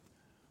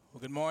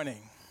Good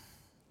morning.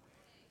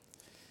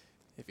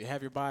 If you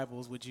have your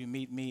Bibles, would you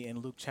meet me in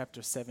Luke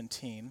chapter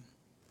 17?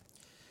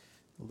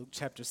 Luke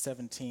chapter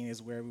 17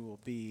 is where we will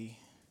be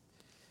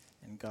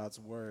in God's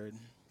Word.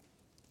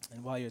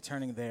 And while you're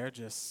turning there,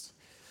 just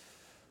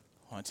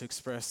want to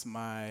express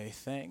my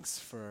thanks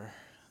for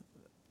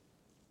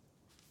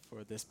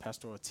this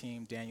pastoral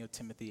team, Daniel,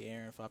 Timothy,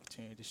 Aaron, for the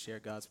opportunity to share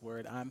God's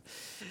Word. I'm,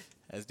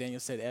 as Daniel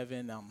said,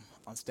 Evan. I'm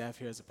on staff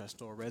here as a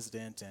pastoral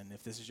resident, and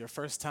if this is your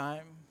first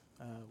time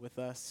with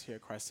us here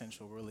at Christ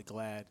Central, we're really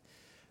glad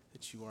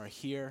that you are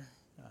here,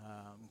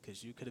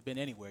 because you could have been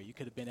anywhere. You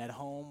could have been at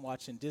home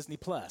watching Disney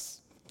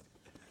Plus,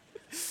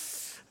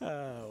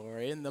 or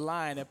in the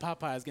line at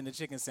Popeyes getting a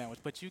chicken sandwich,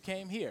 but you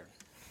came here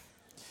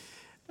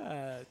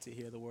to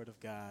hear the Word of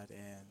God,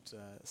 and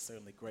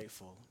certainly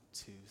grateful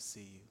to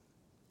see you.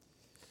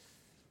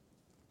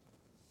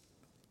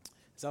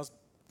 As I was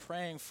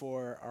praying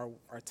for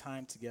our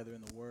time together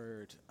in the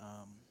Word,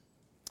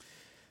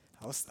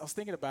 I was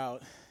thinking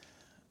about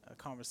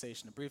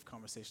a brief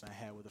conversation I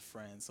had with a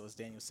friend. So as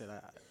Daniel said,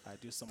 I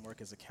do some work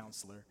as a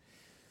counselor.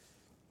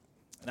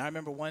 And I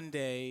remember one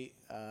day,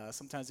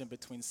 sometimes in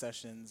between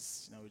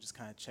sessions, we just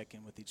kind of check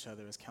in with each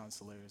other as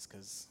counselors,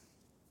 because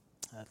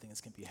I think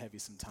this can be heavy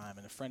sometimes.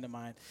 And a friend of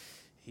mine,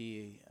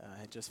 he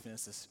had just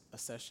finished a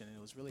session, and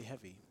it was really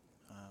heavy.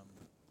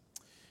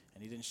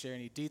 And he didn't share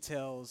any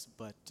details,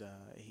 but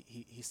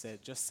he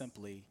said just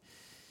simply,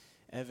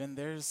 Evan,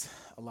 there's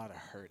a lot of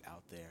hurt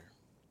out there.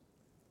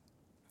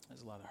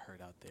 There's a lot of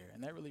hurt out there.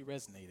 And that really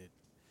resonated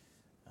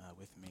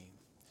with me,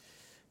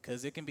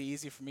 because it can be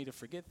easy for me to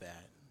forget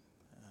that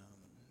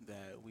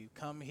we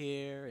come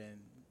here and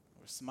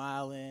we're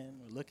smiling,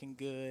 we're looking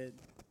good,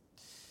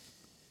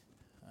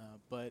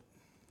 but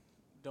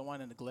don't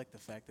want to neglect the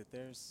fact that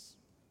there's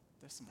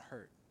some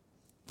hurt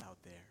out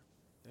there.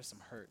 There's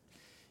some hurt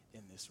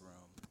in this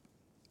room.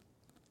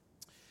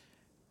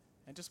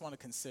 And just want to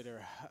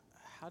consider,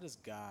 how does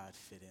God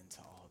fit into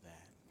all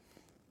that?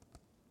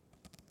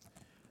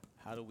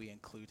 How do we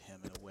include him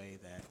in a way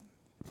that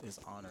is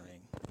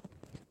honoring?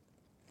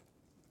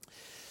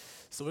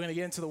 So we're going to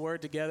get into the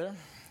Word together.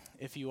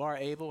 If you are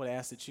able, I'd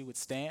ask that you would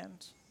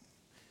stand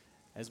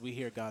as we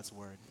hear God's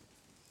Word.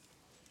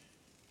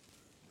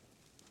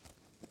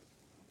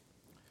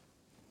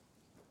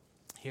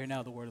 Hear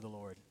now the word of the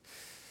Lord.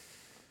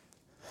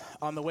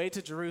 On the way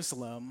to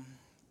Jerusalem,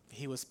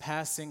 he was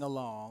passing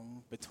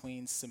along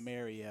between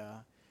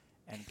Samaria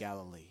and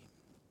Galilee.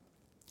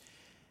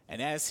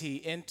 And as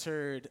he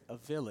entered a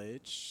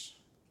village,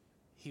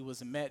 he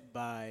was met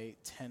by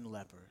 10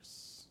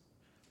 lepers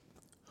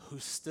who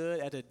stood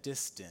at a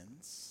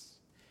distance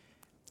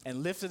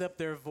and lifted up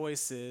their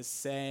voices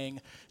saying,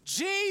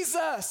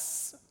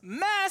 Jesus,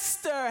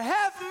 Master,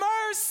 have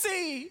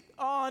mercy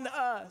on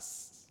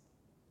us.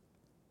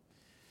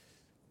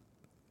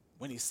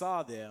 When he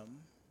saw them,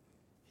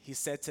 he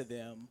said to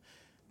them,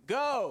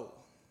 go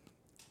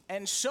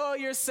and show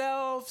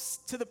yourselves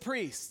to the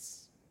priests.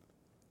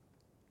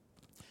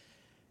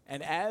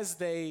 And as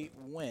they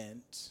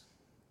went,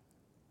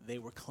 they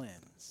were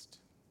cleansed.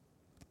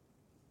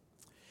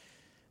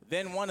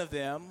 Then one of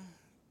them,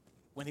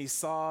 when he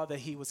saw that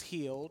he was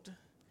healed,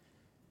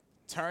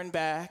 turned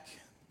back,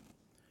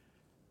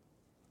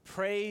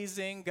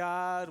 praising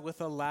God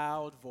with a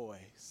loud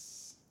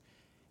voice,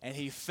 and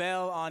he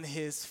fell on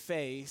his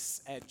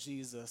face at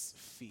Jesus'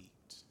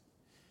 feet,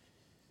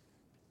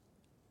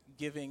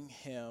 giving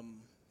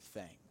him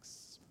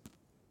thanks.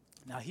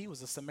 Now he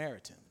was a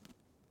Samaritan.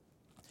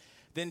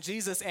 Then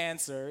Jesus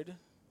answered,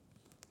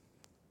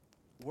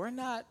 were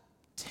not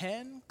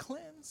 10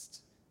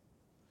 cleansed?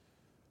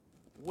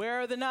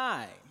 Where are the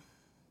 9?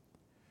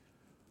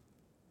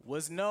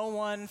 Was no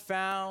one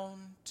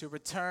found to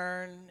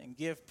return and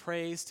give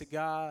praise to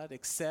God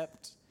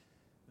except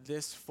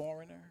this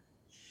foreigner?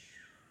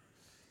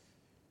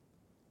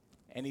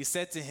 And he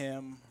said to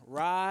him,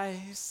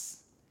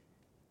 rise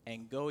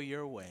and go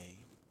your way.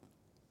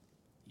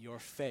 Your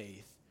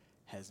faith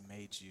has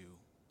made you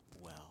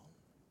well.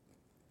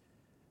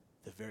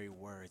 The very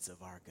words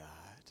of our God.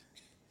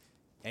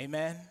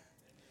 Amen?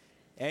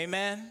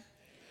 Amen? Amen.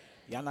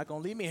 Y'all not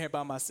going to leave me here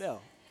by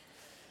myself.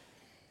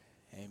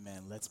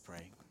 Amen. Let's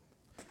pray.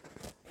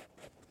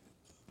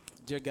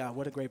 Dear God,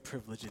 what a great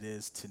privilege it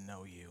is to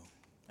know you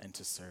and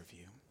to serve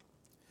you.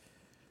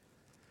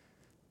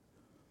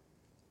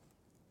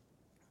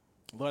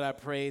 Lord, I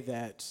pray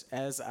that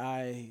as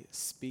I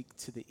speak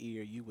to the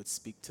ear, you would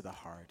speak to the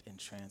heart and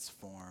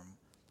transform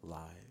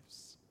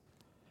lives.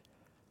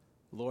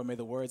 Lord, may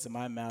the words of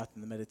my mouth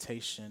and the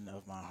meditation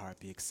of my heart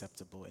be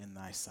acceptable in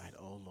thy sight,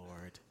 O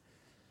Lord,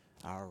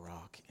 our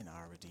rock and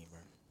our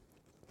Redeemer.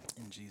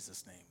 In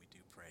Jesus' name we do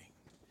pray.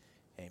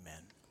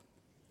 Amen.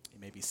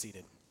 You may be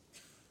seated.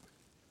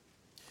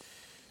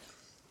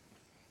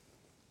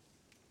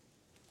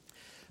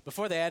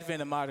 Before the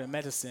advent of modern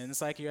medicine,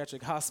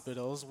 psychiatric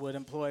hospitals would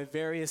employ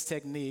various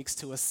techniques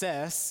to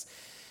assess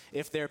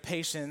if their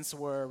patients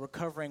were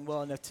recovering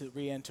well enough to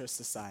re-enter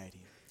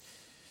society.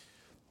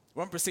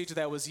 One procedure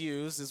that was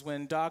used is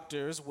when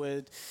doctors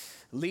would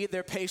lead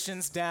their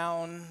patients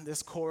down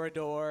this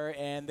corridor,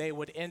 and they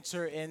would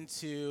enter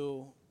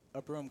into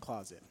a broom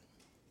closet.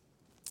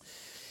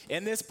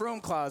 In this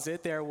broom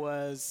closet, there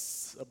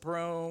was a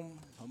broom,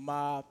 a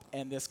mop,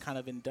 and this kind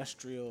of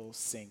industrial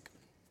sink.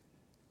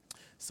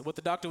 So what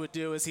the doctor would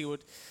do is he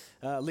would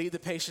lead the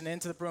patient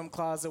into the broom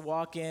closet,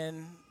 walk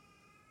in,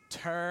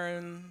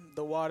 turn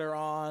the water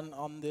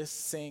on this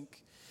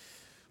sink,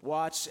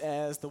 watch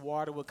as the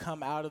water would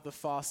come out of the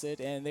faucet,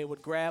 and they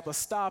would grab a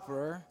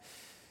stopper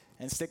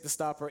and stick the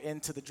stopper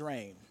into the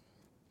drain.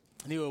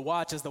 And he would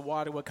watch as the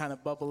water would kind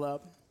of bubble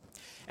up.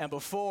 And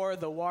before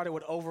the water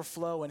would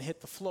overflow and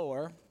hit the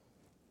floor,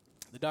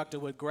 the doctor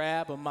would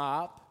grab a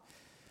mop,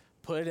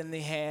 put it in the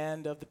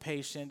hand of the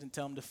patient, and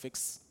tell him to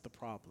fix the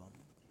problem.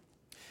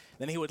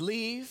 Then he would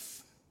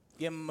leave,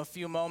 give him a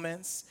few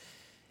moments,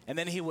 and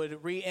then he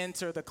would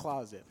re-enter the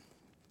closet.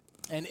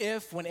 And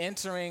if, when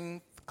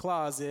entering the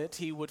closet,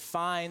 he would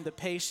find the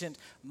patient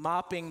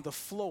mopping the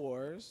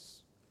floors,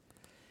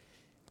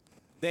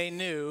 they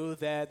knew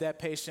that that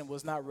patient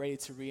was not ready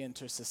to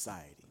re-enter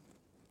society.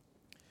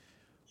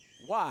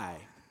 Why?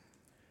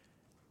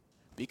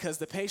 Because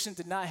the patient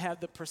did not have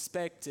the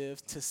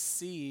perspective to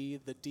see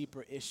the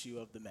deeper issue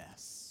of the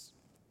mess.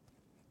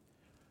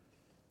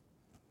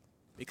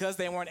 Because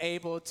they weren't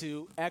able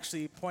to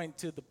actually point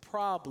to the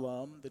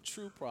problem, the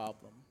true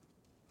problem,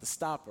 the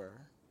stopper,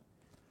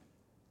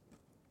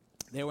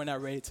 they were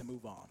not ready to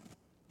move on.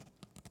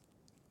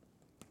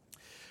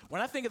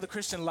 When I think of the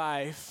Christian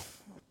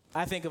life,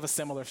 I think of a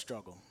similar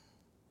struggle.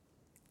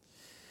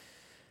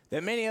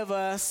 That many of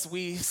us,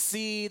 we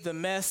see the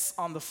mess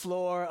on the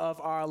floor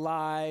of our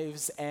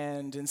lives,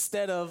 and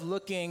instead of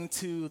looking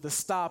to the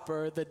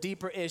stopper, the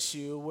deeper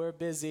issue, we're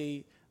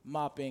busy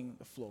mopping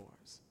the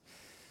floors.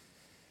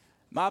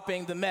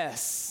 Mopping the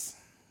mess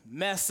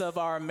of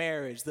our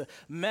marriage, the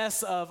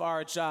mess of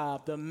our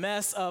job, the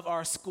mess of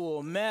our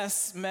school,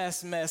 mess,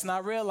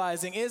 not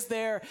realizing, is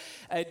there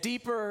a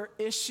deeper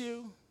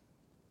issue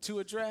to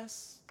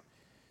address?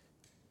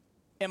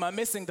 Am I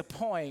missing the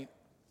point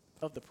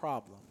of the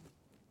problem?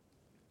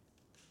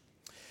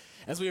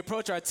 As we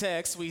approach our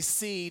text, we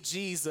see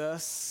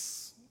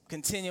Jesus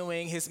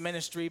continuing his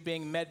ministry,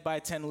 being met by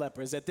 10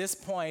 lepers. At this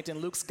point in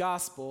Luke's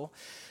gospel,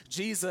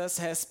 Jesus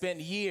has spent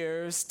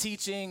years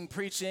teaching,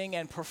 preaching,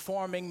 and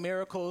performing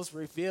miracles,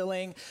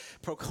 revealing,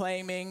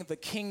 proclaiming the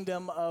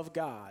kingdom of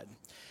God.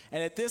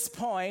 And at this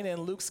point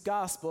in Luke's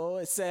gospel,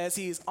 it says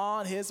he's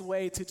on his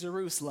way to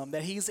Jerusalem,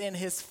 that he's in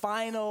his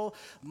final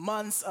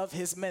months of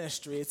his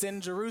ministry. It's in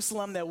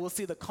Jerusalem that we'll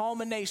see the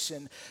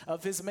culmination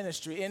of his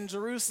ministry. In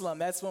Jerusalem,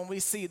 that's when we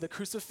see the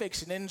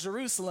crucifixion. In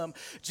Jerusalem,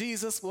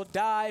 Jesus will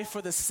die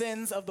for the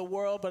sins of the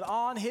world, but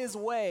on his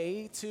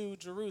way to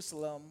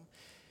Jerusalem,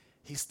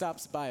 he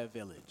stops by a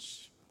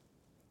village.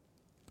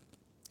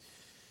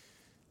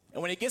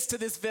 And when he gets to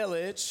this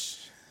village,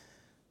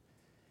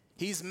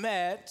 he's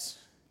met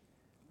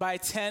by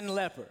 10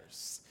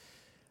 lepers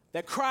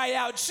that cry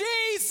out,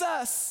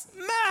 "Jesus,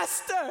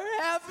 Master,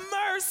 have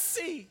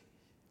mercy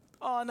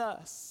on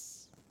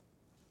us."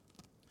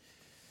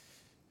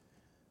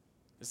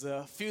 There's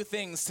a few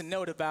things to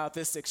note about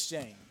this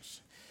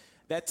exchange.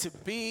 That to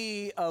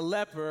be a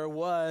leper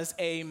was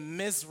a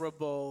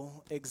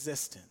miserable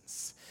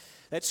existence.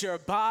 That your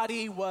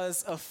body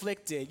was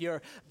afflicted,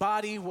 your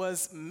body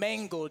was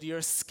mangled,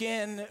 your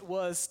skin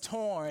was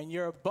torn,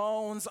 your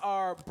bones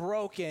are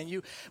broken,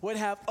 you would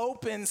have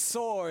open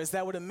sores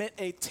that would emit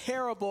a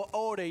terrible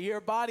odor.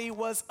 Your body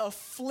was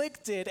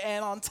afflicted,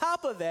 and on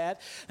top of that,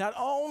 not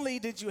only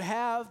did you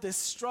have this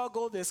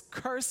struggle, this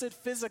cursed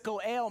physical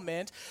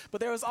ailment,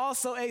 but there was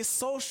also a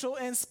social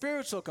and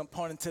spiritual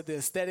component to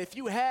this, that if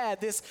you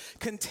had this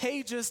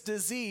contagious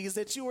disease,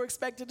 that you were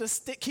expected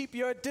to keep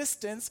your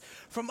distance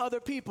from other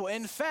people.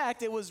 In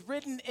fact, it was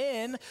written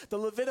in the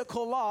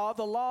Levitical law,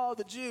 the law of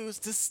the Jews,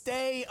 to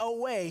stay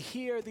away.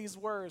 Hear these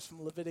words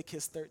from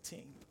Leviticus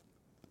 13.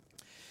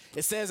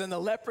 It says, "And the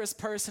leprous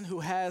person who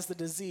has the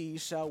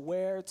disease shall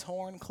wear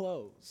torn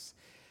clothes,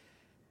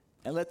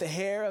 and let the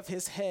hair of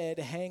his head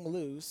hang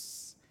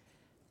loose,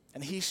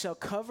 and he shall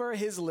cover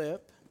his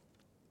lip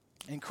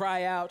and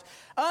cry out,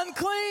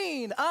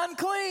 'Unclean,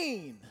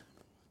 unclean!'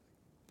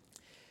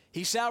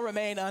 He shall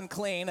remain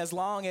unclean as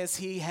long as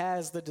he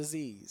has the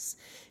disease.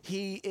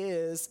 He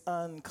is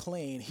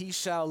unclean. He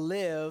shall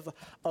live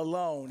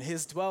alone.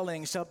 His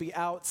dwelling shall be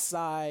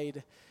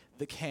outside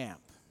the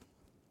camp."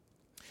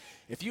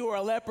 If you were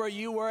a leper,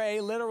 you were a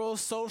literal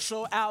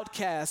social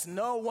outcast.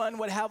 No one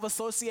would have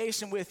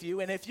association with you.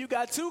 And if you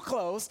got too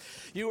close,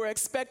 you were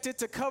expected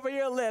to cover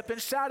your lip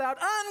and shout out,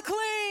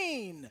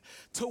 "Unclean!"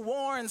 to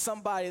warn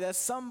somebody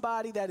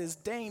that is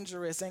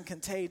dangerous and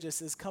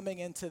contagious is coming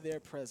into their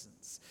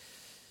presence.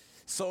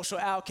 social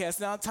outcast.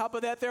 Now, on top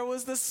of that, there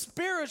was the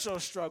spiritual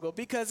struggle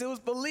because it was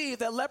believed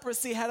that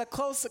leprosy had a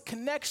close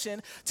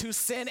connection to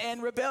sin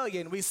and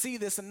rebellion. We see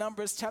this in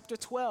Numbers chapter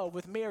 12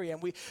 with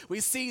Miriam. We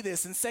see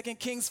this in 2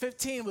 Kings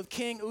 15 with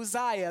King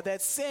Uzziah,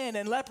 that sin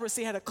and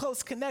leprosy had a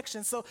close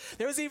connection. So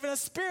there was even a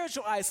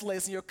spiritual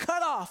isolation. You're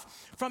cut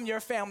off from your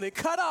family,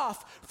 cut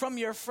off from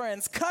your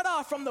friends, cut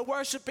off from the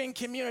worshiping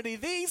community.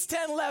 These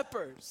 10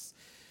 lepers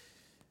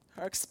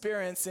are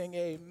experiencing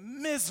a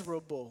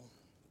miserable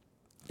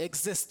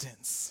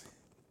existence.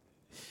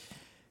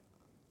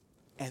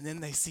 And then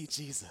they see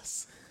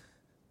Jesus.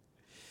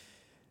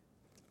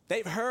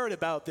 They've heard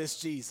about this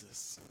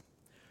Jesus.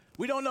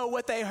 We don't know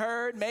what they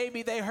heard.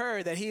 Maybe they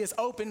heard that he has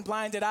opened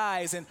blinded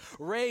eyes and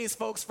raised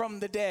folks from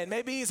the dead.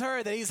 Maybe he's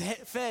heard that he's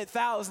fed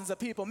thousands of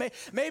people.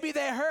 Maybe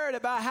they heard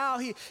about how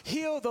he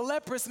healed the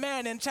leprous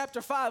man in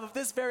chapter 5 of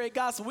this very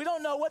gospel. We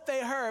don't know what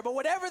they heard, but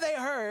whatever they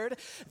heard,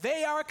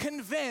 they are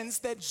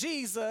convinced that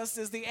Jesus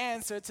is the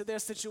answer to their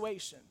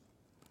situation.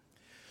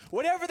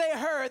 Whatever they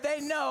heard,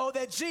 they know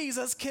that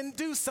Jesus can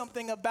do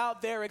something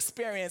about their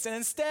experience. And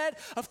instead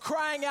of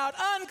crying out,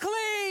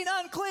 unclean,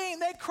 unclean,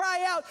 they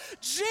cry out,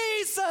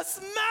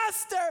 Jesus,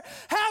 Master,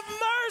 have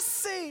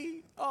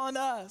mercy on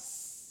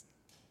us.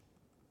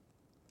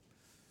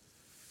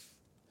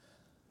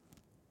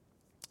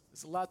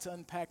 There's a lot to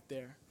unpack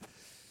there.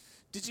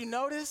 Did you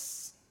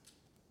notice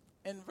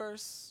in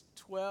verse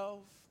 12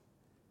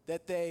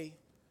 that they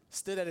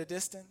stood at a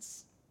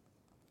distance?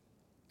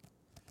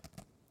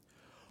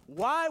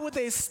 Why would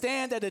they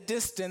stand at a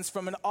distance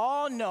from an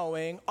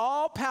all-knowing,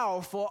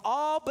 all-powerful,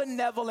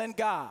 all-benevolent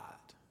God?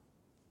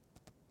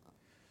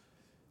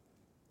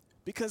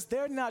 Because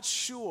they're not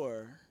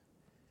sure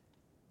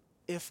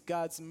if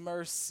God's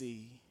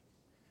mercy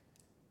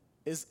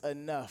is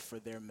enough for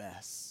their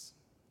mess.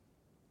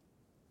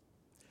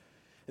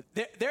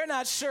 They're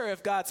not sure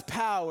if God's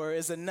power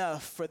is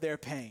enough for their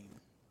pain.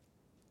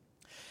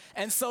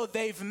 And so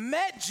they've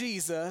met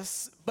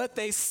Jesus, but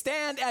they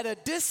stand at a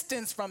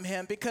distance from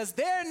him because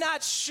they're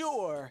not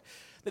sure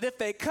that if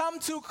they come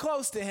too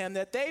close to him,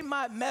 that they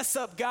might mess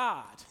up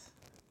God.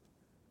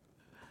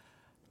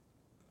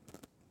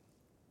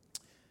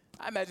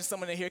 I imagine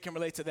someone in here can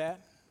relate to that.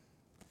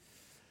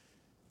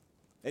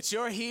 That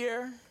you're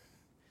here,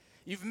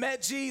 you've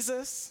met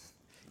Jesus,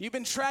 you've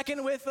been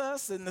tracking with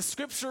us in the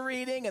scripture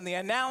reading and the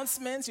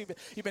announcements.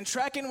 You've been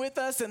tracking with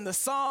us in the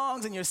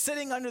songs, and you're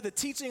sitting under the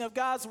teaching of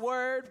God's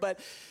word. But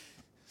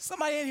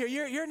somebody in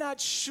here, you're not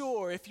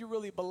sure if you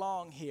really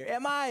belong here.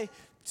 Am I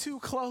too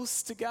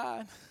close to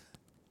God?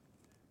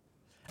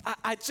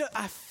 I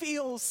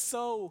feel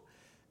so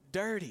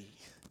dirty.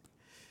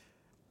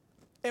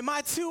 Am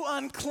I too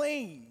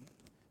unclean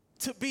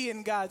to be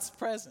in God's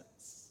presence?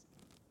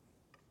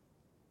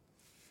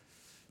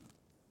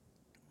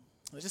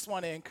 I just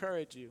want to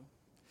encourage you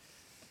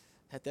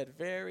at that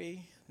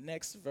very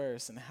next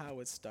verse and how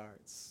it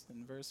starts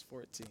in verse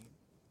 14.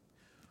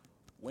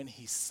 When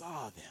he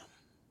saw them.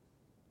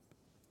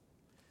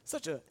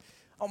 Such a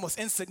almost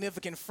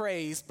insignificant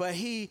phrase, but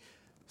he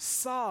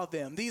saw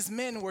them. These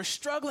men were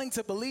struggling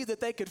to believe that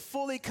they could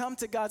fully come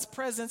to God's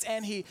presence,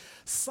 and he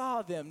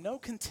saw them. No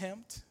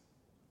contempt,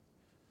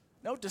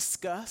 no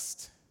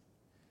disgust,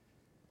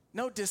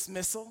 no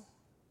dismissal,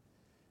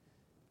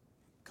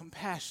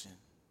 compassion.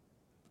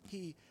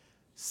 He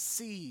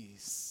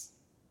sees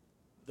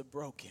the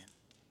broken.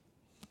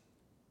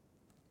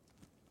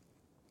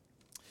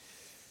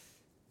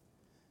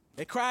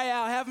 They cry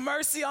out, have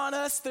mercy on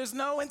us. There's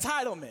no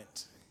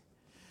entitlement.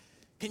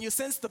 Can you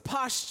sense the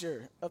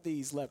posture of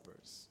these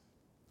lepers?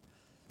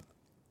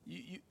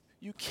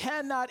 You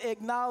cannot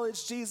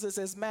acknowledge Jesus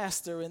as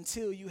master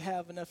until you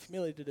have enough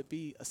humility to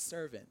be a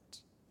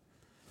servant.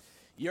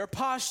 Your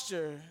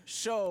posture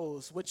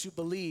shows what you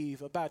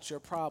believe about your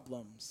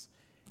problems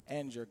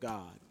and your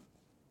God.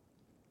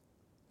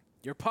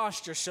 Your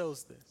posture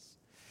shows this.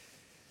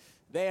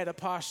 They had a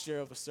posture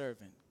of a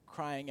servant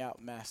crying out,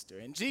 Master.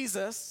 And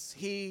Jesus,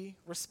 he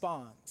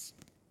responds.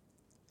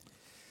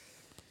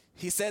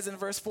 He says in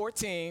verse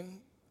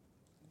 14,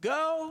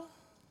 go,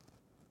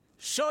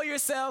 show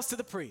yourselves to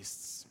the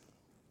priests.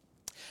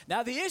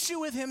 Now, the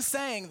issue with him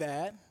saying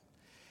that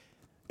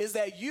is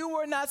that you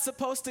were not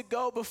supposed to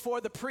go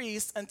before the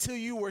priest until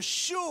you were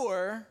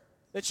sure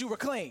that you were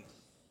clean.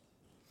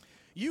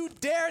 You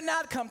dare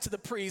not come to the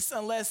priest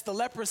unless the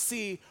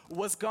leprosy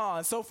was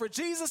gone. So for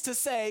Jesus to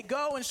say,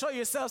 go and show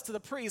yourselves to the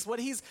priest, what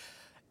he's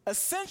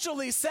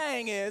essentially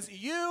saying is,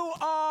 you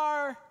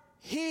are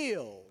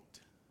healed.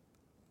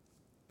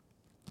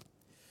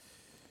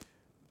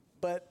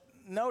 But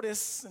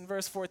notice in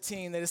verse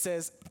 14 that it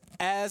says,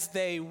 as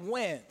they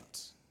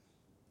went,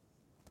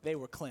 they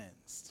were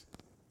cleansed.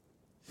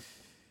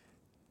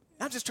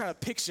 I'm just trying to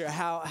picture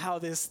how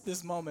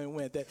this moment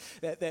went,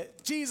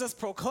 that Jesus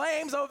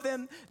proclaims over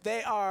them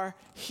they are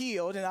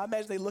healed. And I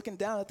imagine they looking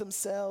down at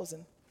themselves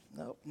and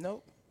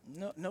no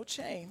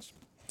change.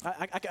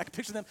 I can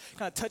picture them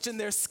kind of touching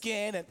their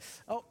skin and,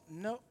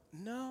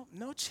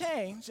 no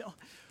change.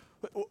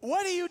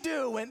 What do you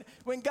do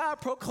when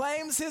God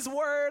proclaims his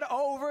word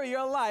over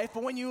your life,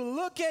 but when you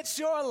look at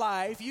your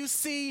life, you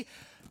see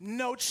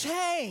no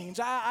change?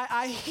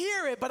 I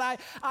hear it, but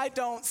I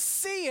don't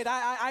see it.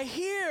 I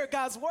hear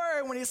God's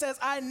word when he says,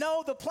 I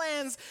know the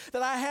plans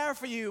that I have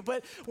for you.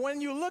 But when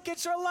you look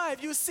at your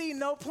life, you see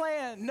no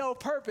plan, no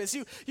purpose.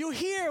 You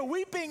hear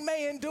weeping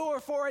may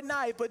endure for a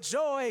night, but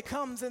joy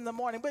comes in the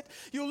morning. But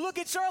you look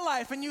at your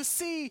life and you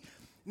see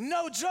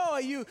no joy.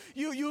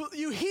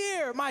 You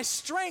hear my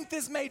strength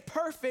is made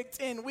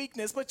perfect in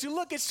weakness, but you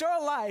look at your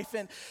life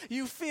and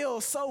you feel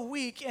so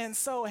weak and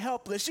so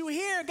helpless. You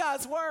hear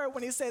God's word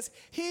when he says,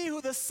 he who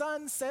the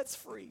Son sets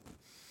free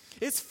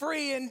is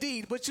free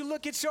indeed. But you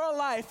look at your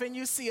life and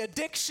you see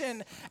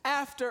addiction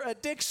after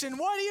addiction.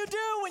 What do you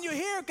do when you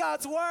hear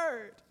God's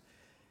word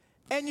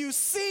and you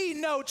see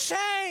no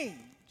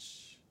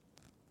change?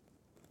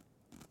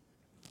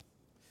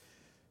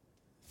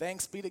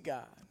 Thanks be to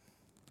God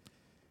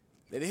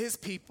that his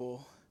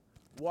people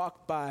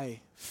walk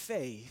by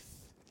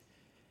faith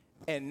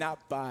and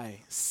not by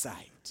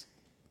sight.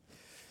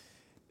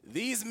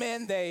 These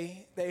men,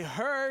 they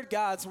heard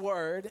God's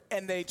word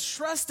and they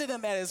trusted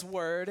him at his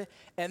word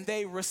and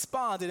they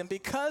responded. And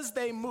because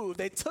they moved,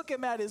 they took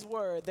him at his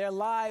word, their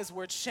lives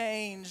were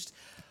changed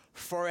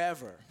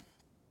forever.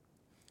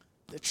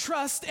 The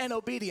trust and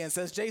obedience,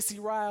 as J.C.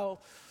 Ryle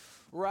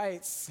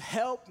writes,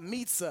 help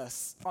meets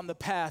us on the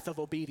path of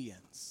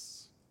obedience.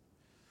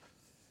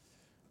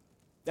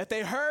 That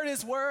they heard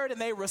his word and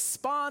they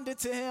responded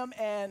to him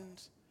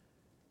and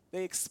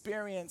they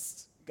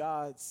experienced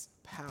God's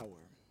power.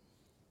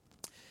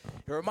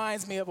 It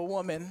reminds me of a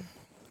woman,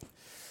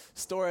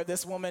 story of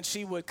this woman.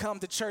 She would come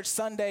to church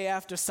Sunday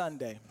after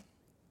Sunday.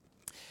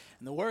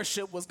 And the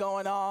worship was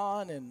going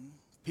on and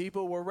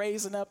people were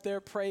raising up their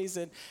praise,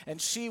 and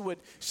she would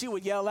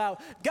yell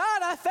out,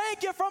 God, I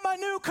thank you for my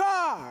new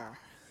car.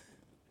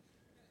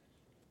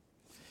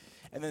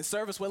 And then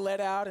service would let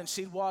out and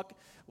she'd walk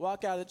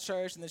out of the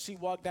church, and then she'd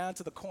walk down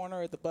to the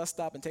corner at the bus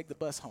stop and take the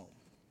bus home.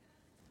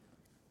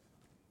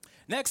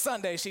 Next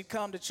Sunday, she'd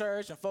come to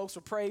church, and folks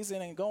were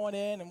praising and going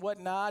in and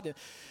whatnot, and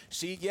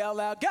she'd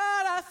yell out,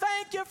 God, I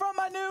thank you for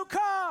my new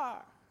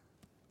car.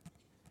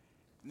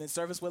 And then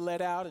service would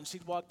let out, and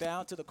she'd walk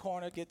down to the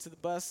corner, get to the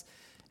bus,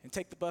 and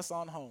take the bus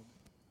on home.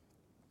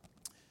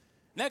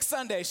 Next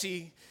Sunday,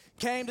 she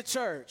came to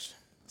church.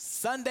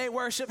 Sunday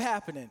worship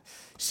happening.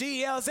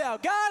 She yells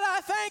out, God,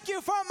 I thank you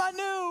for my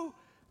new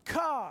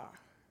car.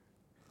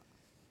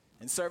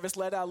 And service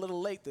let out a little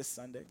late this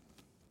Sunday.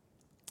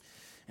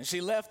 And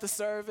she left the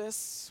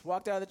service,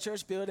 walked out of the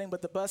church building,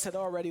 but the bus had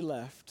already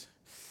left.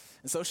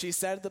 And so she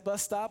sat at the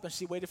bus stop and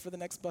she waited for the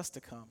next bus to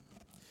come.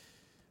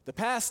 The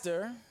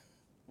pastor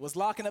was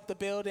locking up the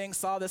building,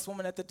 saw this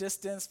woman at the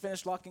distance,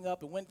 finished locking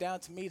up, and went down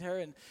to meet her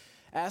and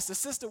asked her,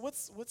 sister,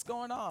 what's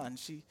going on?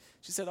 She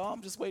said, oh,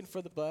 I'm just waiting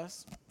for the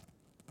bus.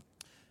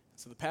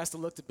 So the pastor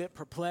looked a bit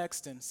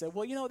perplexed and said,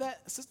 well, you know,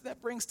 sister,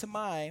 that brings to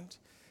mind,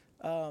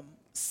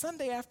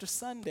 Sunday after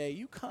Sunday,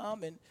 you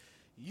come and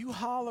you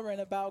hollering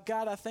about,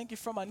 God, I thank you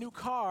for my new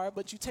car,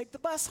 but you take the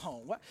bus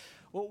home.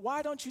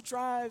 Why don't you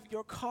drive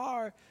your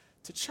car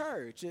to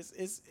church?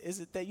 Is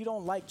it that you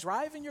don't like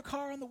driving your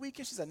car on the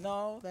weekend? She said,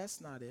 no,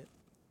 that's not it.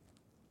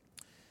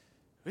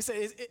 We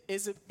said,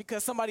 is it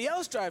because somebody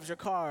else drives your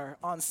car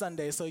on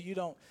Sunday so you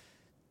don't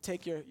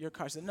take your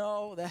car? She said,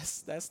 no,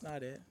 that's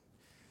not it.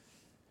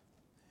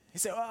 He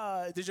said,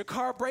 did your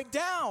car break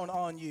down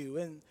on you?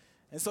 And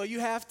so you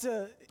have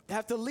to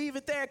leave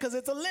it there because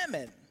it's a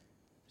lemon.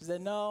 She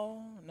said,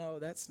 no,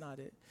 that's not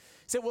it.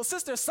 He said, well,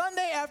 sister,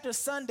 Sunday after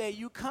Sunday,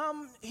 you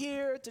come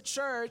here to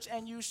church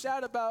and you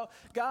shout about,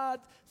 God,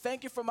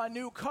 thank you for my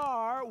new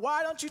car.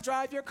 Why don't you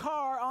drive your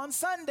car on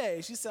Sunday?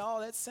 She said, oh,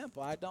 that's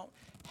simple. I don't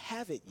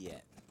have it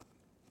yet.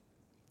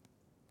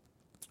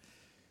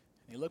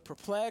 And he looked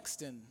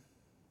perplexed and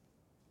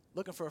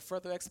looking for a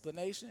further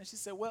explanation. And she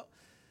said, well,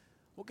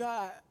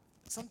 God,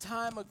 some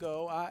time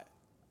ago, I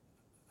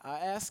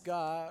asked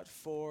God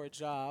for a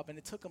job, and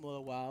it took him a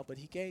little while, but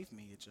he gave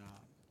me a job.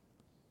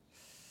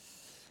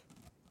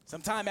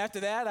 Sometime after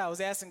that, I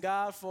was asking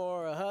God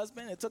for a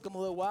husband. It took him a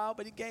little while,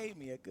 but he gave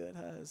me a good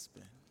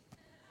husband.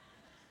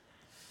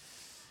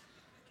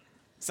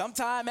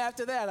 Sometime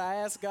after that, I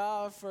asked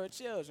God for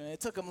children. It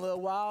took him a little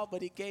while,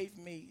 but he gave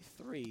me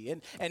 3.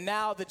 And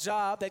now the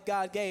job that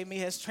God gave me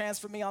has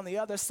transferred me on the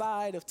other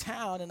side of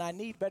town, and I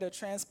need better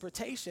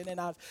transportation. And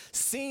I've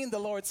seen the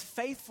Lord's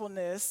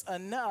faithfulness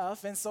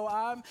enough, and so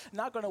I'm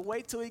not going to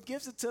wait till he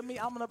gives it to me.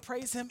 I'm going to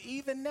praise him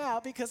even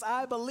now because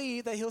I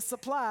believe that he'll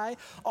supply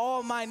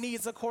all my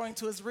needs according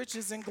to his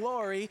riches and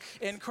glory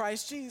in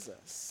Christ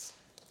Jesus.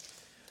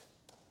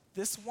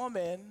 This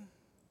woman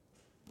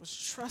was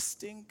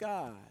trusting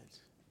God.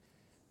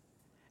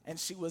 And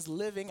she was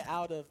living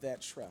out of that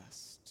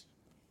trust.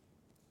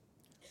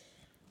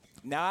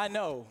 Now I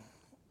know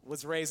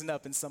what's raising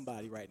up in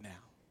somebody right now.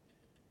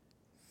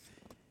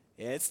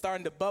 Yeah, it's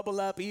starting to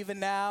bubble up even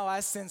now. I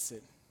sense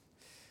it.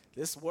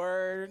 This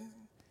word,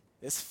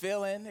 this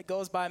feeling, it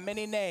goes by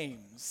many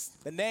names.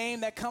 The name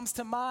that comes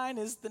to mind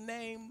is the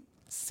name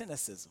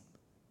cynicism.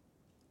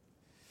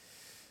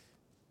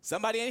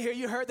 Somebody in here,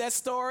 you heard that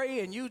story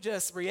and you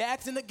just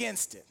reacting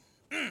against it.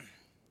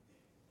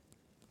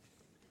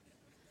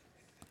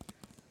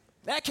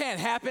 That can't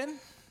happen.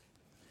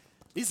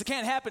 At least it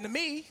can't happen to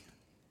me.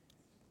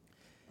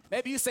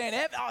 Maybe you're saying,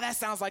 oh, that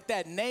sounds like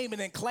that name it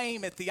and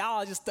claim it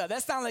theology stuff.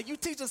 That sounds like you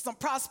teach us some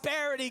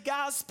prosperity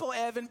gospel,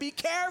 Evan. Be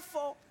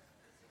careful.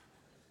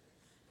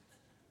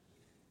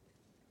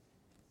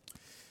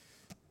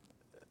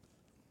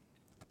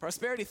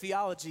 Prosperity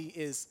theology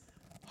is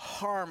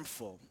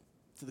harmful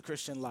to the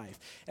Christian life.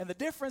 And the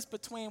difference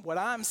between what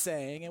I'm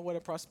saying and what a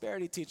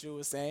prosperity teacher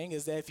was saying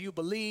is that if you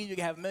believe you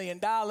can have $1 million,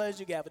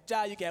 you can have a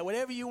job, you can have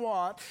whatever you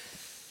want,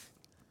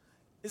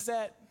 is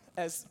that,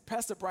 as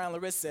Pastor Brian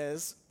Laritz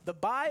says, the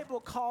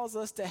Bible calls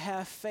us to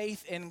have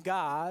faith in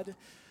God,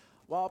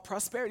 while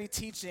prosperity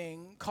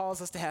teaching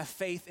calls us to have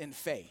faith in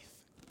faith.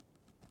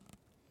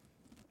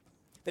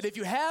 That if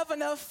you have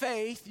enough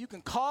faith, you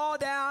can call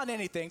down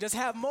anything. Just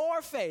have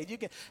more faith. You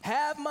can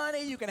have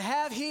money, you can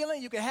have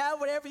healing, you can have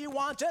whatever you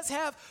want. Just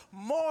have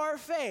more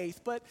faith.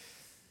 But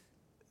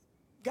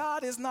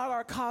God is not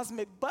our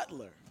cosmic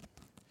butler.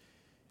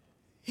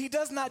 He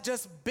does not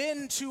just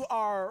bend to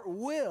our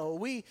will.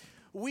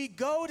 We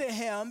go to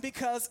him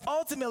because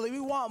ultimately we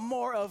want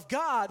more of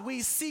God.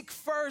 We seek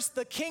first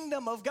the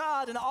kingdom of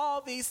God, and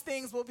all these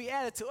things will be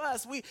added to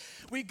us.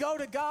 We go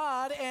to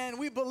God and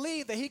we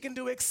believe that he can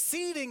do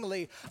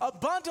exceedingly,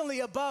 abundantly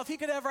above he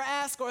could ever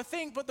ask or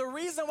think. But the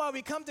reason why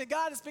we come to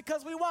God is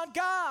because we want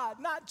God,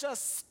 not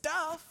just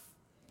stuff.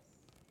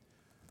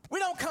 We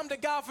don't come to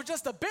God for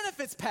just a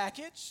benefits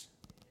package.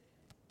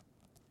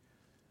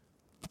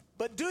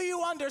 But do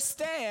you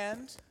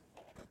understand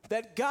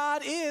that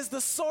God is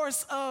the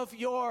source of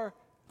your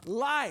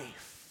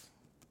life?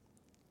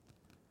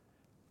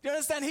 Do you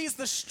understand? He's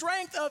the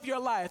strength of your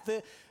life.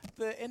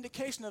 The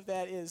indication of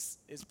that is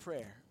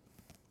prayer.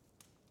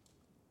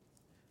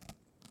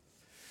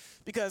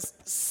 Because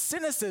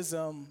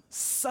cynicism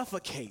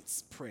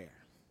suffocates prayer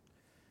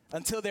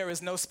until there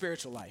is no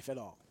spiritual life at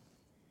all.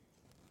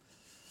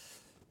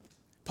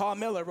 Paul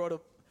Miller wrote a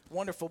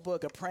wonderful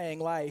book, A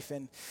Praying Life,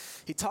 and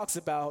he talks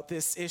about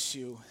this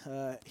issue.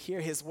 Hear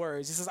his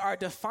words. He says, our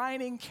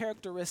defining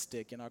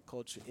characteristic in our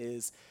culture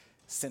is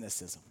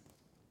cynicism.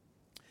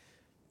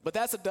 But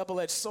that's a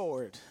double-edged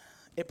sword.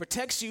 It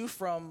protects you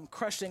from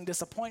crushing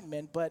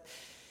disappointment, but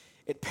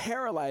it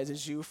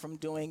paralyzes you from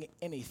doing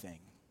anything.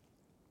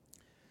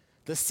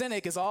 The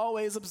cynic is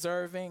always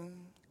observing,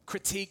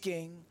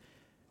 critiquing,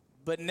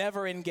 but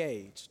never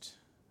engaged,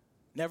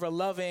 never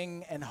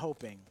loving and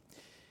hoping.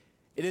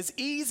 It is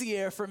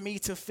easier for me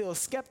to feel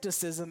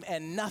skepticism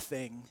and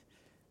nothing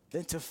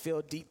than to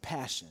feel deep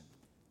passion.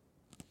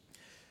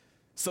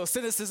 So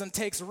cynicism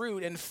takes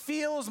root and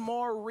feels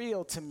more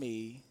real to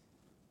me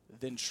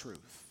than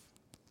truth.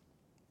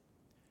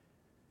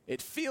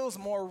 It feels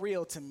more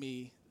real to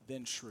me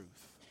than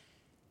truth.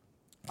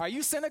 Are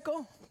you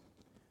cynical?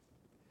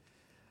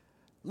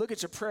 Look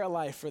at your prayer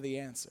life for the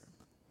answer.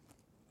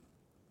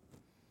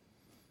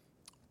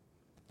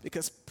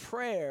 Because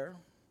prayer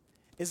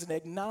is an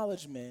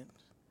acknowledgement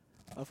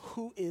of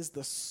who is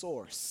the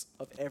source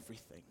of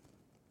everything.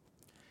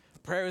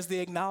 Prayer is the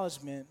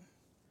acknowledgement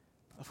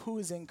of who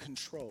is in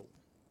control.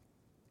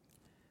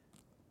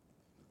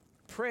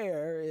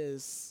 Prayer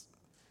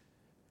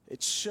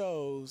it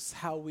shows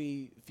how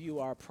we view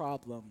our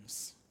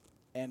problems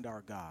and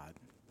our God.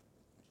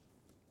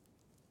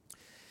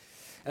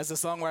 As the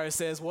songwriter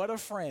says, what a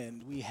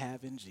friend we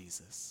have in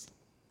Jesus.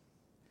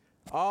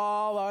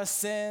 All our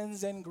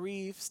sins and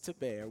griefs to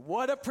bear.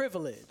 What a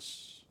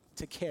privilege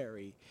to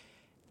carry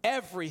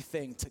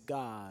everything to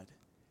God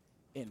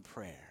in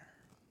prayer.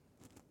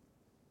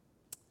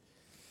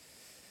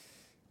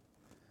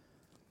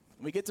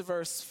 When we get to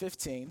verse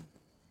 15,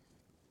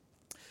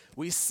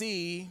 we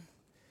see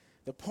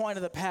the point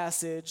of the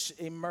passage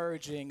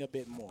emerging a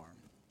bit more.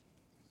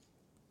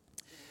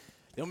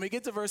 Then when we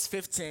get to verse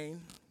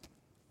 15,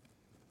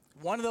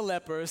 one of the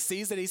lepers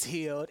sees that he's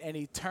healed, and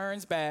he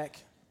turns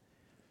back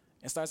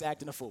and starts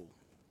acting a fool.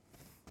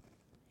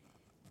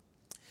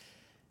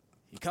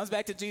 He comes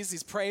back to Jesus,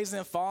 he's praising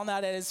him, falling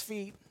out at his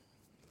feet.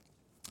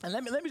 And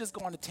let me just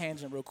go on a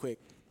tangent real quick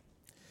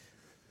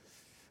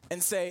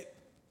and say,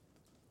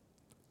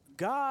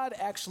 God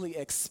actually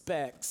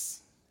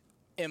expects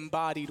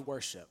embodied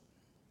worship.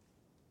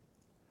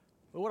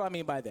 But what do I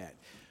mean by that?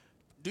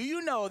 Do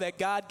you know that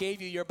God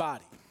gave you your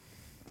body?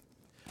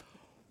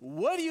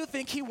 What do you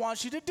think he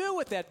wants you to do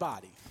with that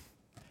body?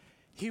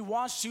 He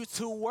wants you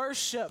to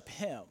worship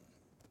him.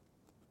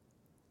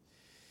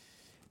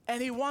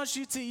 And he wants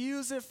you to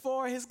use it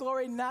for his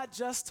glory, not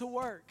just to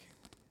work.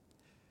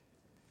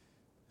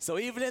 So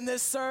even in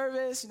this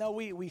service,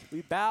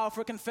 we bow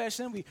for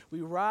confession,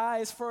 we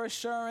rise for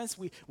assurance,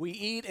 we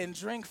eat and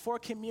drink for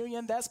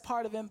communion. That's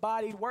part of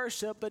embodied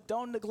worship, but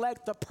don't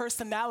neglect the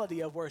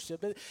personality of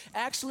worship. It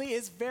actually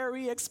is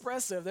very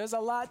expressive. There's a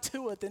lot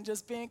to it than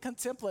just being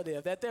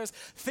contemplative. That there's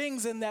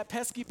things in that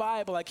pesky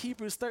Bible, like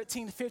Hebrews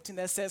 13:15,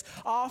 that says,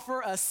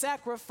 offer a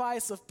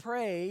sacrifice of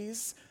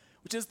praise,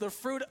 which is the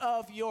fruit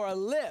of your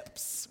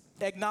lips,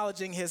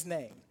 acknowledging his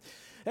name.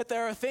 that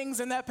there are things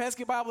in that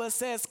pesky Bible that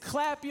says,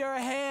 clap your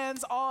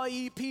hands, all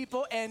ye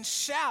people, and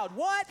shout.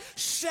 What?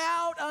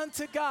 Shout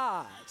unto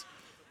God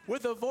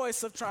with a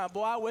voice of triumph.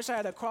 Boy, I wish I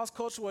had a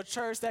cross-cultural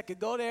church that could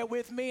go there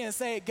with me and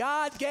say,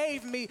 God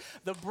gave me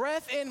the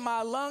breath in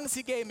my lungs.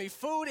 He gave me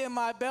food in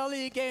my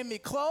belly. He gave me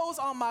clothes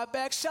on my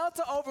back,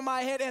 shelter over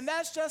my head, and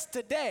that's just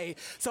today.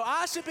 So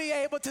I should be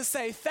able to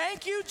say,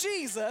 thank you,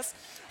 Jesus,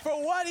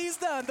 for what he's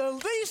done. The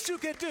least you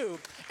could do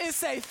is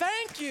say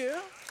thank you.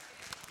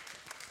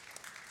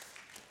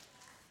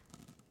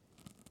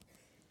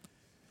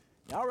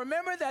 Now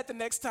remember that the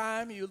next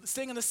time you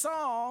singing a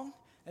song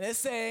and it's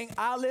saying,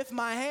 I lift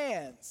my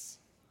hands.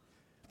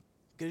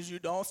 Because you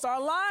don't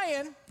start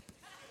lying.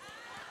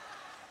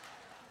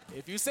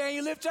 If you're saying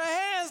you lift your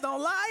hands,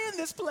 don't lie in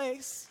this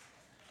place.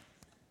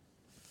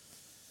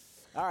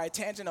 All right,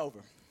 tangent over.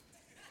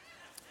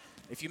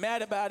 If you're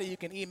mad about it, you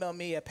can email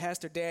me at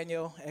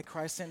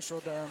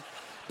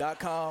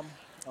pastordaniel@christcentral.com.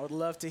 I would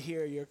love to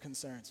hear your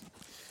concerns.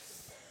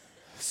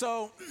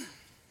 So,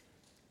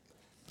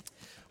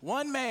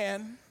 one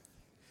man,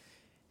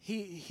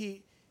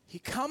 he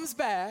comes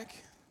back,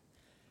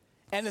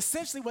 and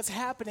essentially what's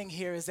happening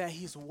here is that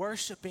he's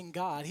worshiping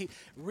God. He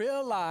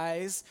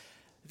realized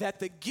that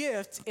the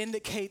gift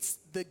indicates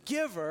the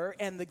giver,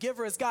 and the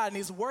giver is God, and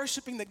he's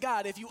worshiping the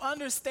God. If you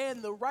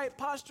understand the right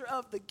posture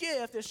of the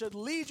gift, it should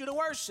lead you to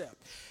worship.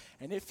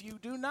 And if you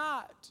do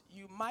not,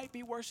 you might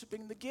be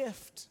worshiping the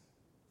gift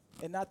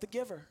and not the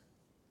giver.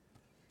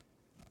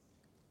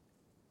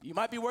 You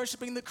might be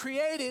worshiping the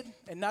created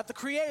and not the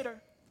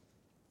creator.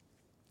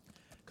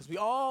 Because we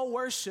all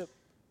worship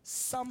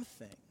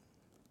something.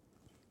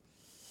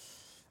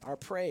 Our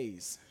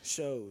praise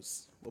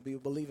shows what we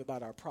believe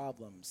about our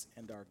problems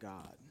and our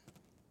God.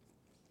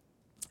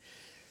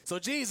 So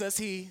Jesus,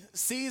 he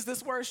sees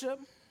this worship,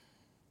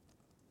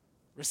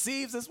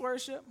 receives this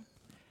worship,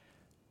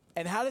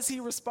 and how does he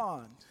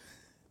respond?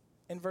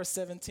 In verse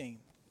 17,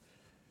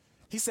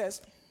 he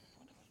says,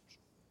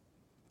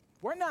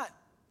 were not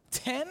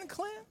 10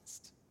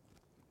 cleansed?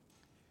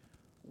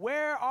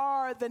 Where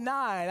are the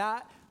 9?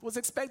 I was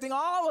expecting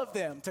all of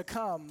them to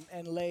come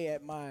and lay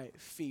at my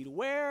feet.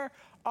 Where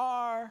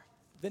are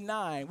the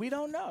 9? We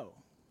don't know.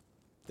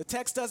 The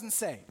text doesn't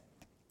say.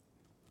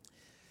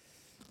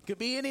 Could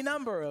be any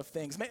number of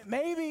things.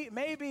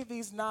 Maybe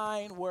these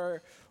 9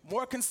 were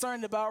more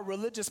concerned about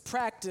religious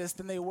practice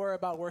than they were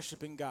about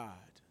worshiping God.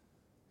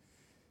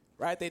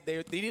 Right?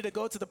 They needed to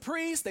go to the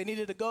priest. They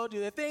needed to go do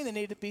their thing. They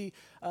needed to be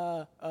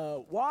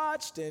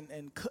watched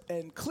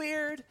and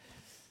cleared.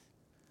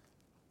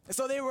 And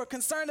so they were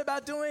concerned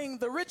about doing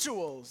the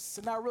rituals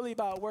and not really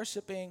about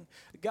worshiping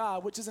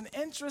God, which is an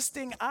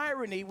interesting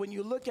irony when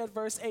you look at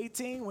verse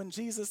 18 when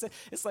Jesus,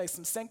 it's like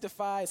some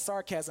sanctified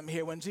sarcasm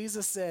here, when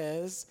Jesus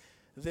says,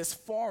 this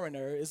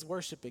foreigner is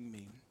worshiping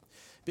me.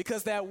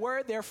 Because that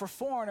word there for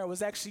foreigner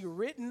was actually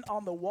written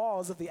on the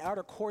walls of the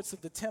outer courts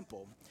of the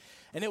temple.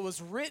 And it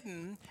was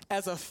written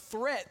as a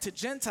threat to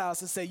Gentiles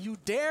to say, you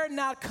dare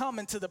not come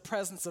into the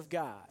presence of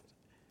God.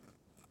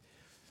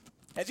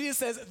 And Jesus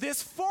says,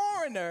 this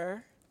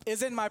foreigner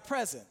is in my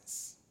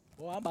presence.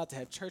 Well, I'm about to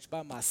have church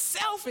by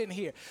myself in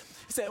here.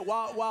 He said,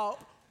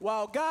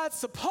 while God's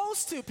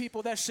supposed to,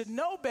 people that should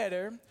know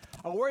better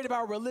are worried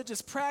about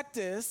religious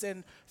practice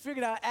and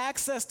figuring out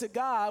access to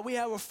God, we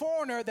have a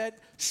foreigner that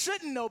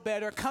shouldn't know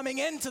better coming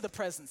into the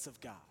presence of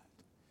God.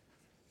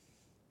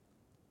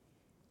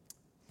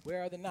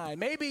 Where are the 9?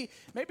 Maybe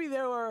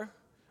they were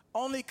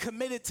only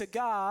committed to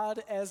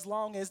God as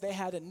long as they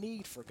had a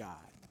need for God.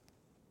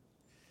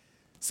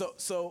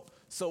 So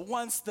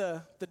once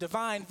the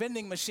divine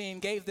vending machine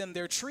gave them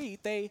their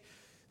treat, they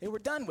were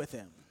done with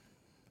him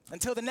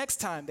until the next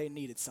time they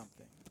needed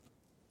something.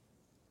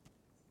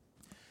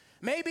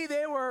 Maybe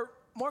they were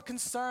more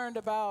concerned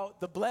about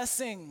the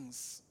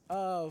blessings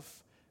of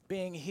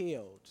being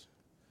healed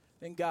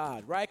than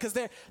God, right? Because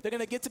they're going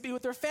to get to be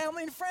with their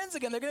family and friends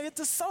again. They're going to get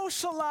to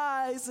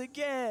socialize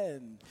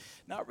again,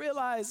 not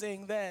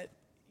realizing that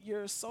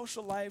your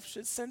social life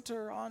should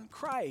center on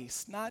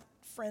Christ, not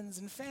friends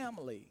and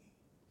family.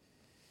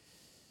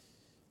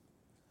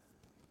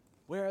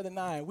 Where are the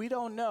 9? We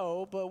don't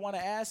know, but want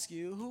to ask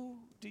you, who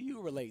do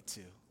you relate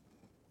to?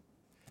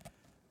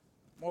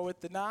 More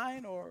with the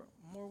 9 or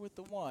more with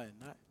the 1?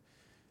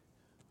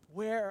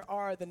 Where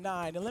are the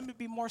 9? And let me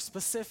be more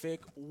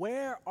specific.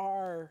 Where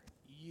are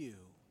you?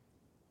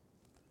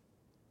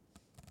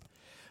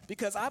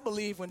 Because I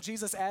believe when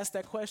Jesus asked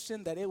that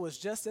question that it was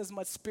just as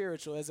much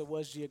spiritual as it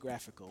was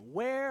geographical.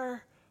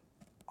 Where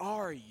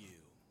are you?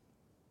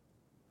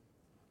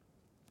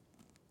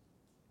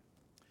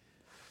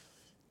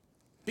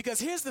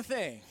 Because here's the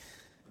thing.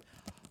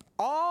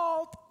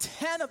 All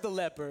 10 of the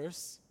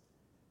lepers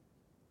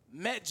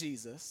met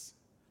Jesus,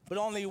 but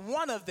only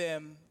one of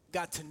them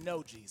got to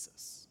know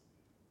Jesus.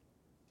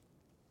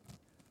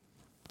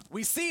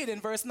 We see it in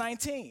verse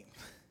 19.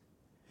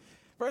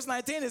 Verse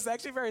 19 is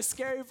actually a very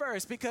scary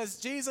verse because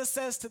Jesus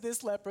says to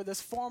this leper, this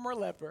former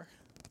leper,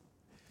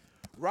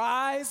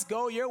 rise,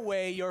 go your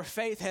way, your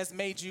faith has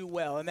made you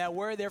well. And that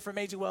word there for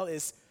made you well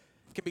is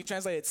Can be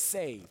translated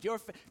saved.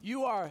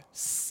 You are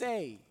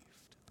saved.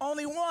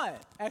 Only one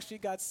actually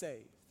got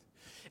saved.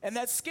 And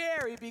that's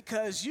scary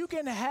because you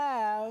can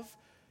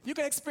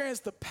experience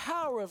the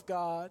power of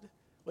God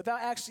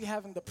without actually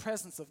having the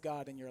presence of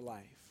God in your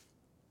life.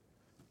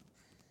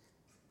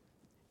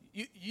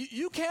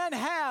 You can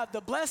have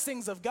the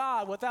blessings of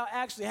God without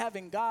actually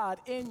having God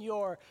in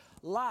your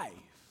life.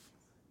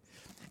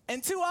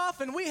 And too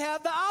often we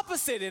have the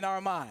opposite in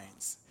our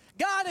minds.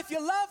 God, if you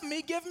love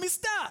me, give me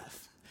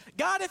stuff.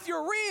 God, if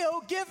you're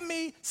real, give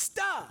me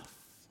stuff.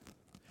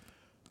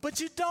 But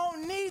you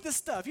don't need the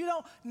stuff. You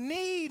don't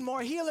need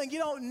more healing. You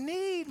don't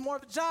need more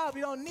of a job.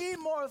 You don't need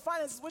more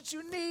finances. What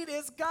you need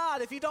is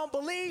God. If you don't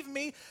believe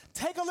me,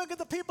 take a look at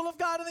the people of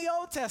God in the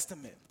Old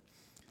Testament.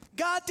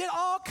 God did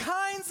all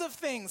kinds of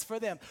things for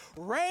them,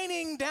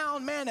 raining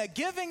down manna,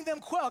 giving them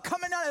quail,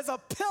 coming out as a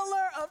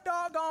pillar of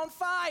doggone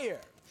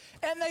fire.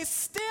 And they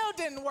still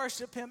didn't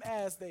worship him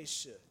as they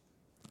should.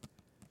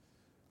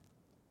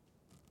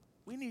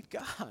 We need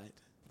God.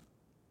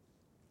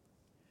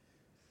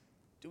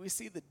 Do we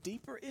see the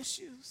deeper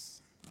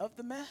issues of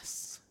the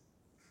mess?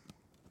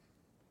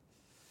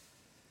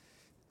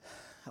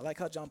 I like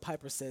how John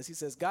Piper says. He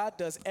says, God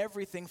does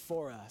everything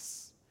for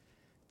us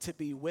to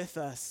be with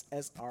us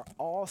as our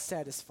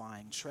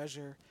all-satisfying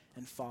treasure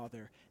and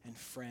Father and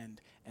friend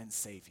and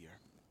Savior.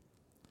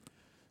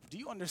 Do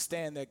you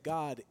understand that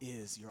God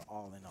is your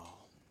all in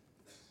all?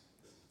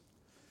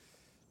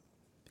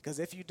 Because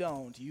if you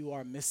don't, you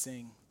are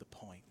missing the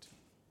point.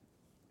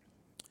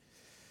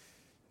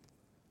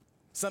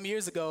 Some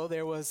years ago,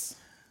 there was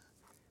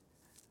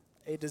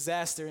a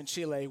disaster in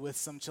Chile with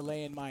some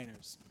Chilean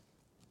miners.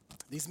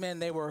 These men,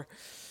 they were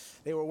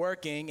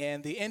working,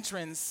 and the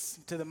entrance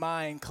to the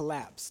mine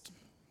collapsed.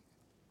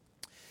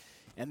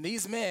 And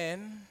these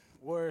men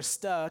were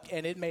stuck,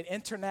 and it made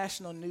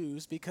international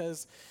news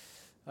because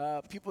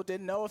people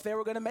didn't know if they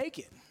were going to make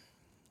it.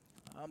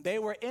 They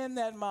were in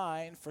that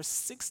mine for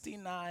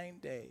 69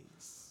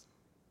 days,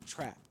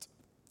 trapped.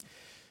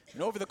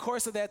 And over the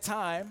course of that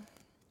time,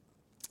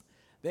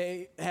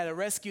 they had a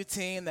rescue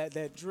team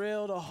that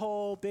drilled a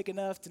hole big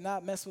enough to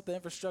not mess with the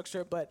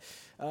infrastructure, but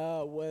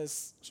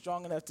was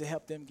strong enough to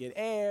help them get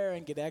air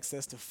and get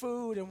access to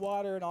food and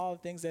water and all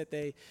the things that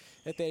they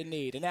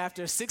need. And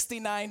after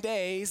 69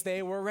 days,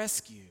 they were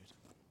rescued.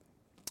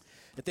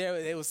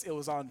 It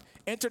was on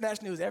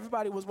international news.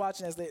 Everybody was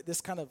watching as this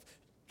kind of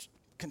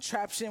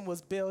contraption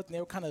was built, and they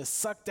were kind of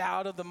sucked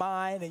out of the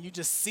mine, and you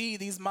just see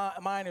these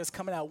miners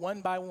coming out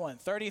one by one,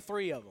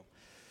 33 of them.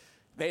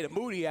 Made a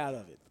movie out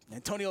of it.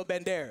 Antonio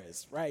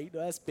Banderas, right? You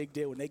know, that's a big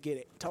deal when they get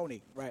it.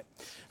 Tony, right?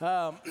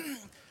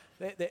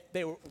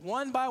 They were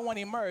one by one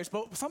emerged.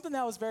 But something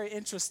that was very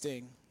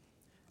interesting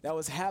that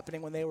was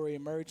happening when they were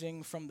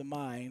emerging from the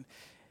mine,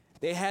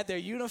 they had their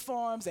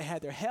uniforms, they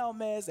had their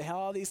helmets, they had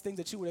all these things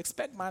that you would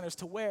expect miners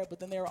to wear,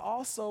 but then they were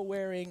also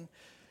wearing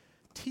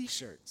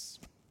T-shirts,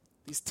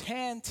 these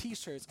tan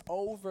T-shirts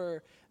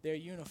over their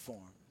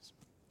uniforms.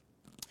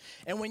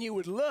 And when you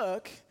would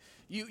look,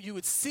 you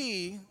would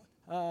see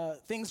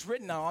things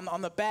written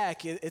on the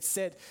back. It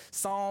said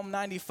Psalm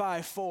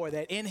 95:4,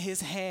 that in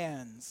his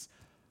hands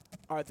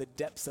are the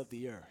depths of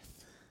the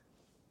earth,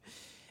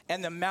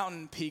 and the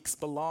mountain peaks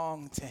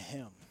belong to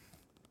him.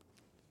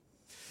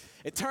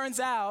 It turns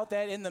out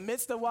that in the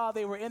midst of while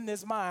they were in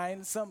this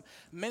mine, some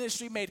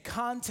ministry made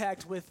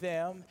contact with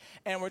them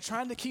and were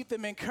trying to keep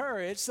them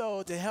encouraged.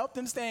 So to help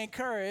them stay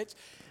encouraged,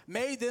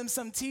 made them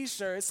some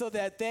T-shirts so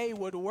that they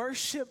would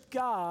worship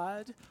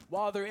God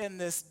while they're in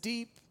this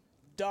deep,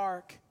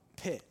 dark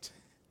pit.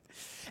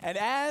 And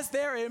as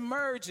they're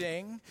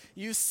emerging,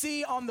 you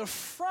see on the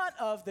front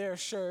of their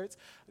shirts,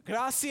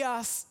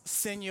 Gracias,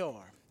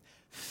 Señor.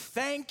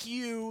 Thank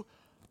you,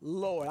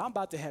 Lord. I'm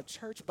about to have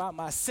church by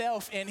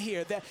myself in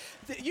here.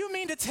 You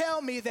mean to tell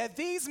me that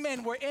these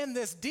men were in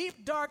this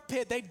deep, dark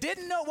pit? They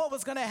didn't know what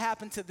was going to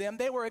happen to them.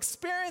 They were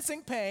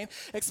experiencing pain,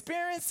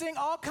 experiencing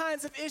all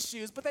kinds of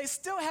issues, but they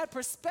still had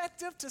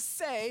perspective to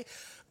say,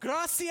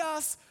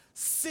 Gracias,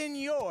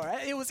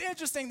 Señor. It was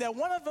interesting that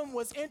one of them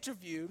was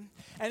interviewed,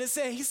 and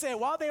he said,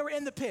 while they were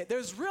in the pit,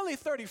 there's really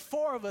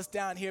 34 of us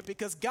down here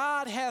because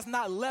God has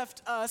not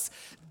left us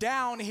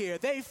down here.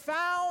 They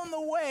found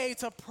the way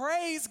to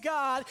praise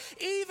God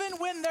even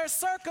when their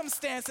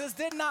circumstances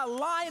did not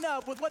line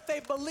up with what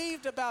they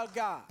believed about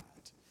God.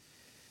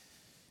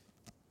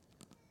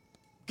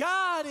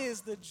 God is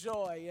the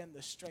joy and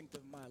the strength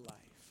of my life.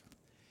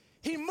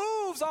 He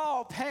moves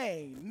all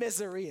pain,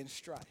 misery, and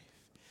strife.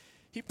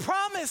 He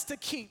promised to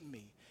keep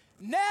me,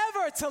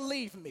 never to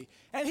leave me,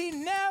 and he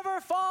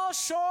never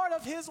falls short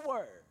of his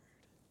word.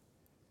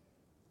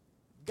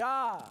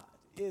 God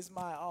is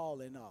my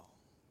all in all.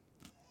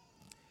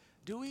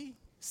 Do we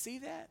see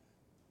that?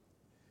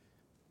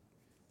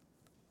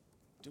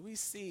 Do we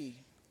see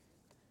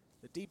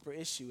the deeper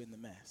issue in the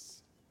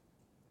mess?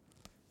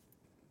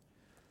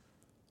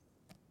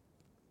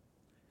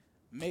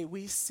 May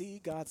we see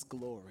God's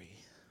glory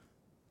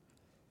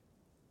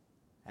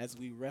as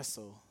we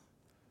wrestle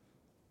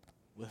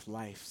with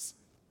life's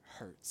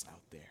hurts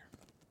out there.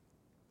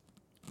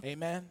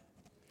 Amen?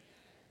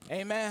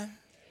 Amen.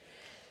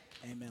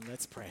 Amen.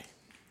 Let's pray.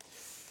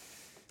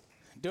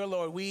 Dear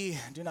Lord, we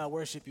do not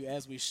worship you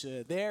as we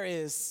should. There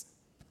is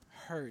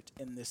hurt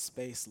in this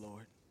space,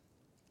 Lord.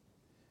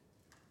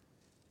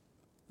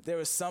 There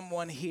is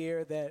someone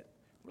here that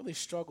really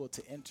struggled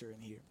to enter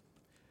in here,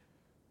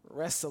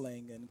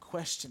 wrestling and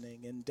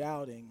questioning and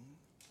doubting.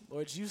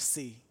 Lord, you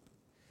see.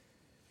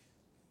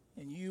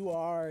 And you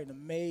are an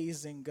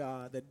amazing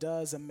God that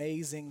does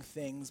amazing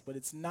things, but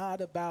it's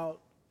not about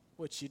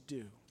what you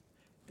do.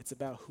 It's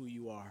about who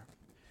you are.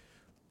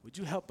 Would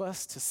you help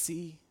us to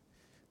see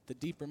the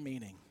deeper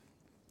meaning?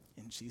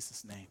 In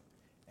Jesus' name,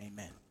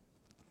 amen.